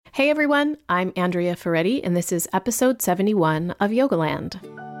Hey everyone, I'm Andrea Ferretti, and this is episode 71 of Yogaland.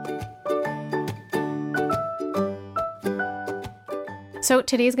 So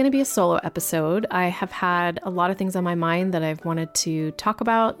today's going to be a solo episode. I have had a lot of things on my mind that I've wanted to talk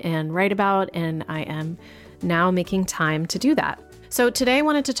about and write about, and I am now making time to do that. So today I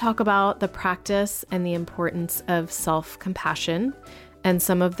wanted to talk about the practice and the importance of self-compassion and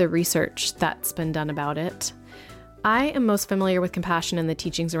some of the research that's been done about it. I am most familiar with compassion and the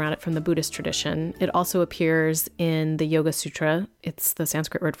teachings around it from the Buddhist tradition. It also appears in the Yoga Sutra. It's the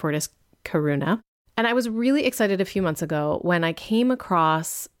Sanskrit word for it is karuna. And I was really excited a few months ago when I came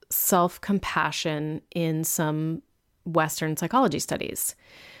across self-compassion in some Western psychology studies.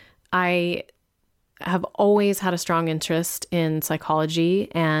 I have always had a strong interest in psychology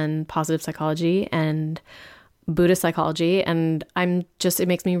and positive psychology and Buddhist psychology. And it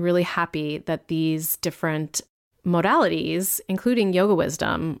makes me really happy that these different modalities, including yoga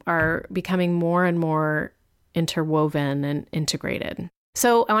wisdom, are becoming more and more interwoven and integrated.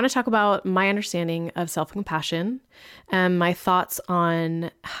 So I want to talk about my understanding of self-compassion and my thoughts on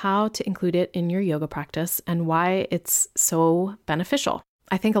how to include it in your yoga practice and why it's so beneficial.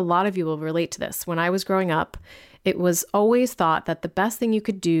 I think a lot of you will relate to this. When I was growing up, it was always thought that the best thing you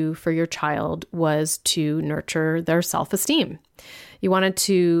could do for your child was to nurture their self-esteem. You wanted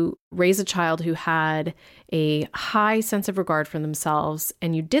to raise a child who had a high sense of regard for themselves,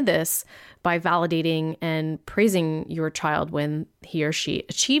 and you did this by validating and praising your child when he or she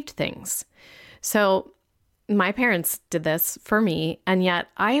achieved things. So my parents did this for me, and yet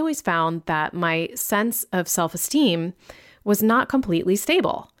I always found that my sense of self-esteem was not completely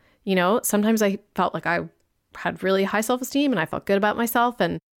stable. You know, sometimes I felt like I had really high self-esteem and I felt good about myself,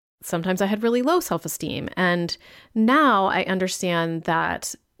 and sometimes I had really low self-esteem. And now I understand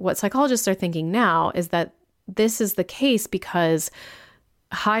that what psychologists are thinking now is that this is the case because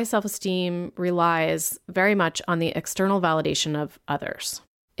high self-esteem relies very much on the external validation of others.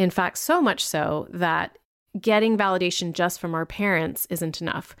 In fact, so much so that getting validation just from our parents isn't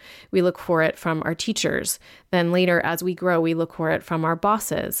enough. We look for it from our teachers. Then later, as we grow, we look for it from our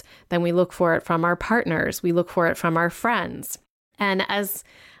bosses. Then we look for it from our partners. We look for it from our friends. And as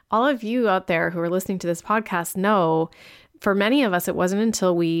all of you out there who are listening to this podcast know, for many of us, it wasn't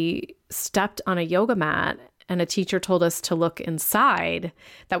until we stepped on a yoga mat and a teacher told us to look inside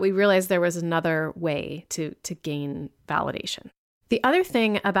that we realized there was another way to gain validation. The other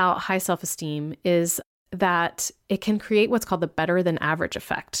thing about high self-esteem is that it can create what's called the better than average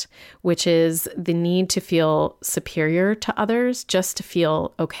effect, which is the need to feel superior to others just to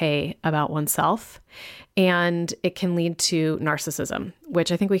feel okay about oneself. And it can lead to narcissism,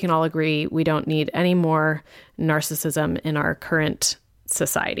 which I think we can all agree we don't need any more narcissism in our current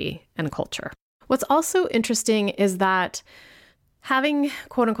society and culture. What's also interesting is that having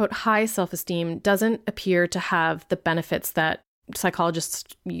quote unquote high self-esteem doesn't appear to have the benefits that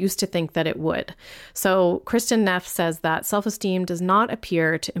psychologists used to think that it would. So Kristin Neff says that self-esteem does not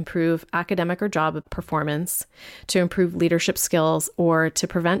appear to improve academic or job performance, to improve leadership skills, or to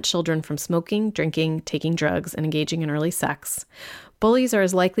prevent children from smoking, drinking, taking drugs, and engaging in early sex. Bullies are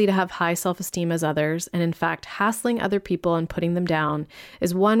as likely to have high self-esteem as others, and in fact, hassling other people and putting them down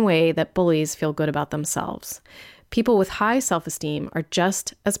is one way that bullies feel good about themselves. People with high self-esteem are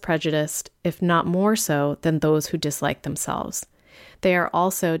just as prejudiced, if not more so, than those who dislike themselves. They are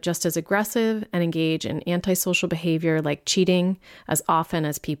also just as aggressive and engage in antisocial behavior like cheating as often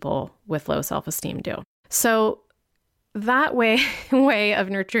as people with low self-esteem do. So that way of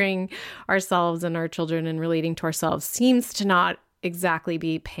nurturing ourselves and our children and relating to ourselves seems to not exactly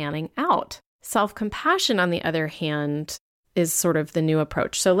be panning out. Self-compassion, on the other hand, is sort of the new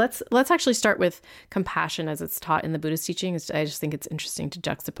approach. So let's actually start with compassion as it's taught in the Buddhist teaching. I just think it's interesting to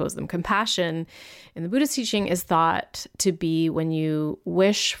juxtapose them. Compassion in the Buddhist teaching is thought to be when you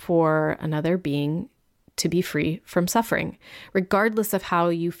wish for another being to be free from suffering, regardless of how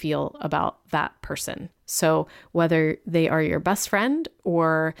you feel about that person. So whether they are your best friend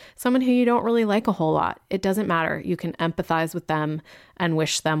or someone who you don't really like a whole lot, it doesn't matter. You can empathize with them and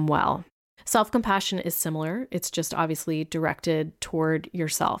wish them well. Self-compassion is similar. It's just obviously directed toward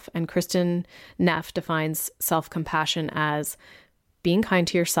yourself. And Kristin Neff defines self-compassion as being kind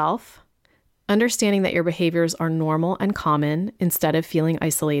to yourself, understanding that your behaviors are normal and common instead of feeling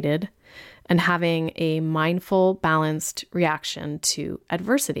isolated, and having a mindful, balanced reaction to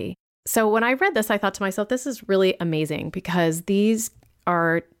adversity. So when I read this, I thought to myself, this is really amazing because these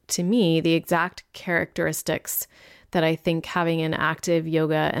are, to me, the exact characteristics that I think having an active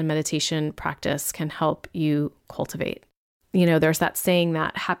yoga and meditation practice can help you cultivate. You know, there's that saying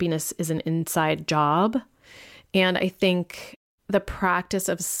that happiness is an inside job. And I think the practice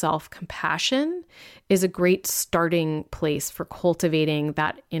of self-compassion is a great starting place for cultivating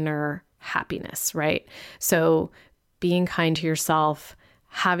that inner happiness, right? So being kind to yourself,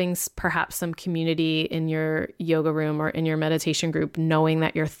 having perhaps some community in your yoga room or in your meditation group, knowing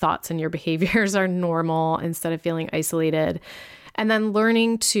that your thoughts and your behaviors are normal instead of feeling isolated, and then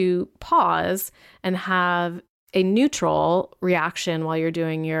learning to pause and have a neutral reaction while you're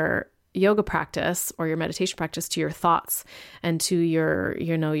doing your yoga practice or your meditation practice to your thoughts and to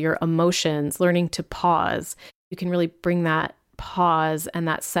your emotions, learning to pause. You can really bring that pause and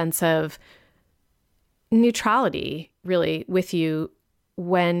that sense of neutrality really with you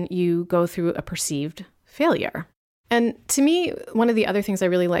when you go through a perceived failure. And to me, one of the other things I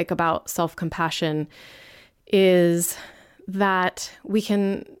really like about self-compassion is that we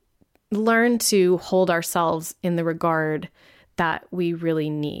can learn to hold ourselves in the regard that we really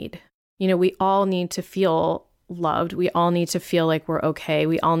need. We all need to feel loved. We all need to feel like we're okay.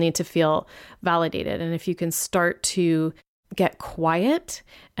 We all need to feel validated. And if you can start to get quiet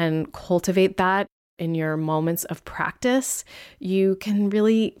and cultivate that in your moments of practice, you can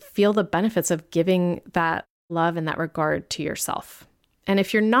really feel the benefits of giving that love and that regard to yourself. And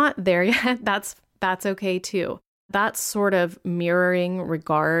if you're not there yet, that's okay too. That sort of mirroring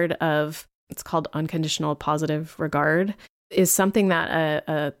regard it's called unconditional positive regard, is something that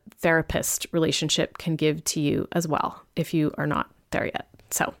a therapist relationship can give to you as well if you are not there yet.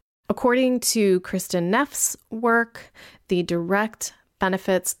 So according to Kristin Neff's work, the direct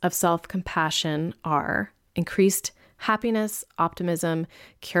benefits of self-compassion are increased happiness, optimism,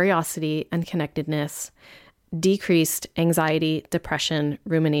 curiosity, and connectedness, decreased anxiety, depression,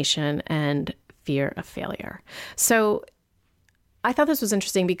 rumination, and fear of failure. So I thought this was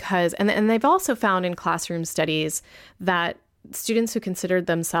interesting because, and they've also found in classroom studies that students who considered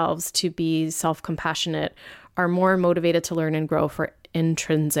themselves to be self-compassionate are more motivated to learn and grow for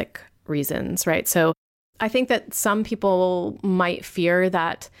intrinsic reasons, right? So I think that some people might fear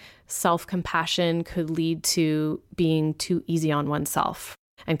that self-compassion could lead to being too easy on oneself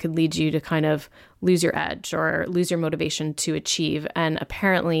and could lead you to kind of lose your edge or lose your motivation to achieve. And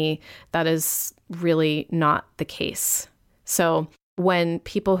apparently that is really not the case. So when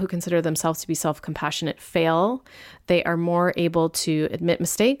people who consider themselves to be self-compassionate fail, they are more able to admit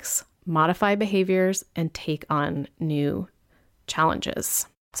mistakes, modify behaviors, and take on new challenges.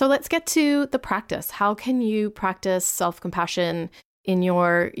 So let's get to the practice. How can you practice self-compassion in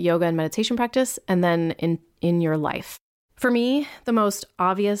your yoga and meditation practice and then in your life? For me, the most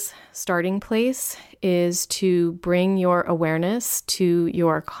obvious starting place is to bring your awareness to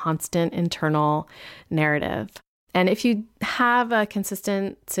your constant internal narrative. And if you have a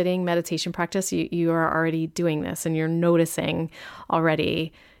consistent sitting meditation practice, you are already doing this and you're noticing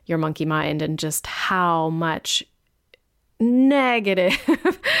already your monkey mind and just how much negative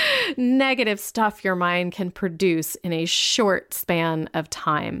stuff your mind can produce in a short span of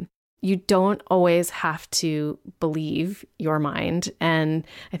time. You don't always have to believe your mind. And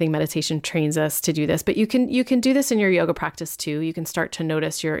I think meditation trains us to do this, but you can do this in your yoga practice too. You can start to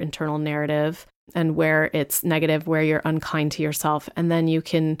notice your internal narrative and where it's negative, where you're unkind to yourself. And then you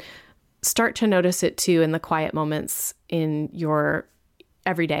can start to notice it too in the quiet moments in your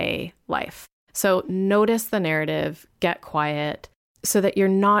everyday life. So notice the narrative, get quiet so that you're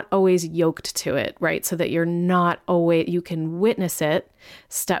not always yoked to it, right? So that you're not always, you can witness it,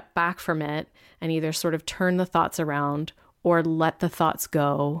 step back from it, and either sort of turn the thoughts around or let the thoughts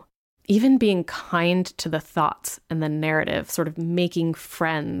go. Even being kind to the thoughts and the narrative, sort of making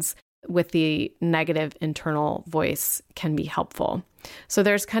friends with the negative internal voice can be helpful. So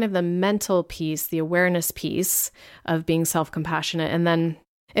there's kind of the mental piece, the awareness piece of being self-compassionate. And then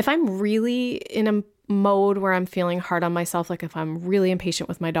if I'm really in a mode where I'm feeling hard on myself, like if I'm really impatient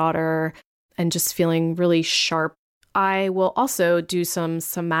with my daughter and just feeling really sharp, I will also do some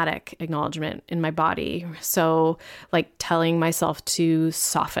somatic acknowledgement in my body. So like telling myself to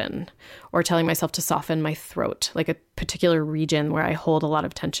soften or telling myself to soften my throat, like a particular region where I hold a lot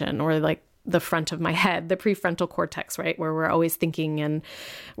of tension, or like the front of my head, the prefrontal cortex, right? Where we're always thinking and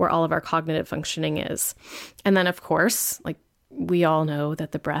where all of our cognitive functioning is. And then of course, like we all know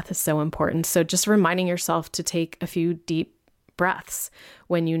that the breath is so important. So just reminding yourself to take a few deep breaths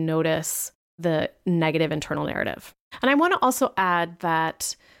when you notice the negative internal narrative. And I want to also add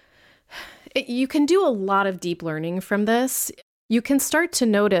that you can do a lot of deep learning from this. You can start to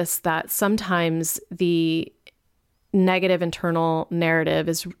notice that sometimes the negative internal narrative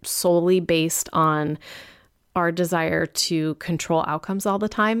is solely based on our desire to control outcomes all the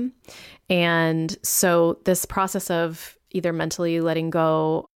time. And so this process of either mentally letting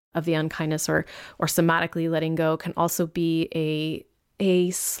go of the unkindness or somatically letting go can also be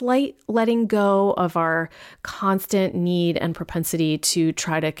a slight letting go of our constant need and propensity to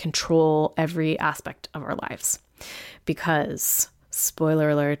try to control every aspect of our lives. Because, spoiler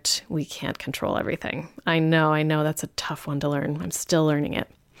alert, we can't control everything. I know that's a tough one to learn. I'm still learning it.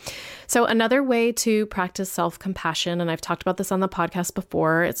 So another way to practice self-compassion, and I've talked about this on the podcast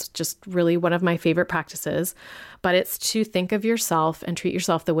before, it's just really one of my favorite practices, but it's to think of yourself and treat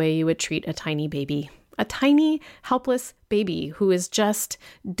yourself the way you would treat a tiny baby. A tiny, helpless baby who is just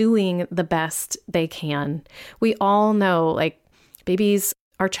doing the best they can. We all know, like, babies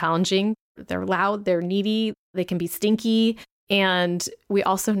are challenging. They're loud, they're needy, they can be stinky. And we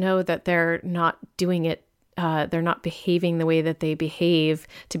also know that they're not doing it, they're not behaving the way that they behave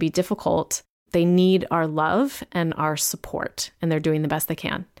to be difficult. They need our love and our support, and they're doing the best they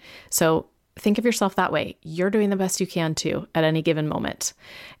can. So think of yourself that way. You're doing the best you can too at any given moment.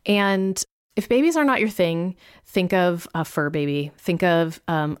 And if babies are not your thing, think of a fur baby, think of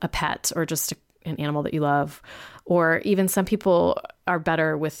a pet or just an animal that you love. Or even some people are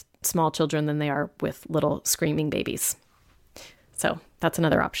better with small children than they are with little screaming babies. So that's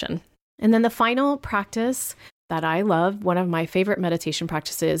another option. And then the final practice that I love, one of my favorite meditation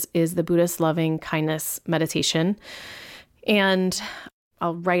practices, is the Buddhist loving kindness meditation. And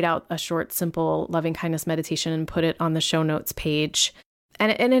I'll write out a short, simple loving kindness meditation and put it on the show notes page.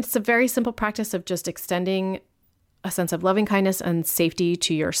 And it's a very simple practice of just extending a sense of loving kindness and safety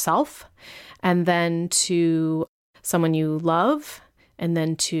to yourself, and then to someone you love, and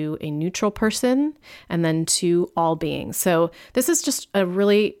then to a neutral person, and then to all beings. So this is just a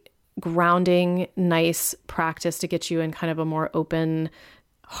really grounding, nice practice to get you in kind of a more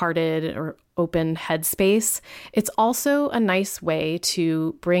open-hearted or open headspace. It's also a nice way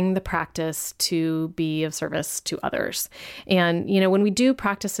to bring the practice to be of service to others. And, when we do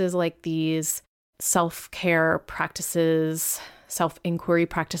practices like these, self-care practices, self-inquiry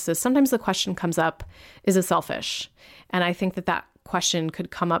practices, sometimes the question comes up, is it selfish? And I think that question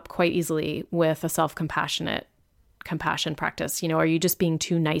could come up quite easily with a compassion practice. Are you just being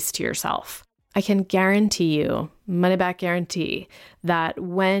too nice to yourself? I can guarantee you, money back guarantee, that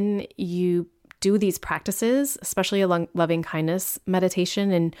when you do these practices, especially a loving kindness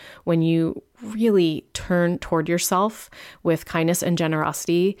meditation, and when you really turn toward yourself with kindness and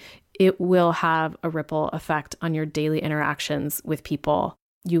generosity, it will have a ripple effect on your daily interactions with people.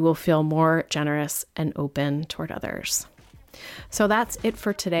 You will feel more generous and open toward others. So that's it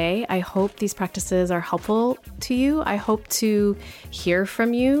for today. I hope these practices are helpful to you. I hope to hear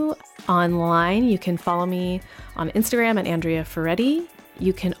from you online. You can follow me on Instagram at Andrea Ferretti.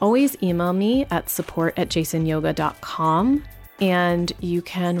 You can always email me at support@jasonyoga.com. And you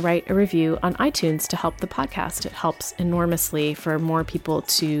can write a review on iTunes to help the podcast. It helps enormously for more people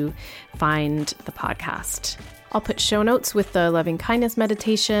to find the podcast. I'll put show notes with the loving kindness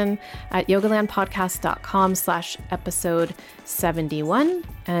meditation at yogalandpodcast.com/episode 71.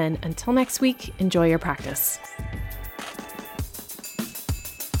 And until next week, enjoy your practice.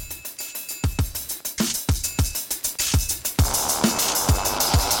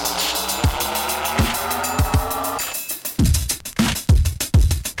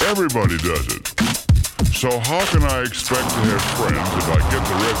 Everybody does it. So how can I expect to have friends if I get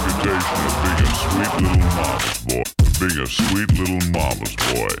the reputation of being a sweet little mama's boy? Being a sweet little mama's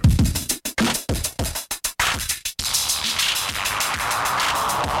boy.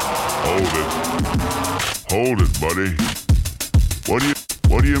 Hold it, buddy.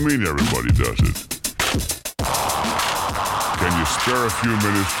 What do you mean everybody does it? Can you spare a few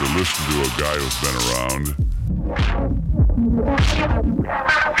minutes to listen to a guy who's been around?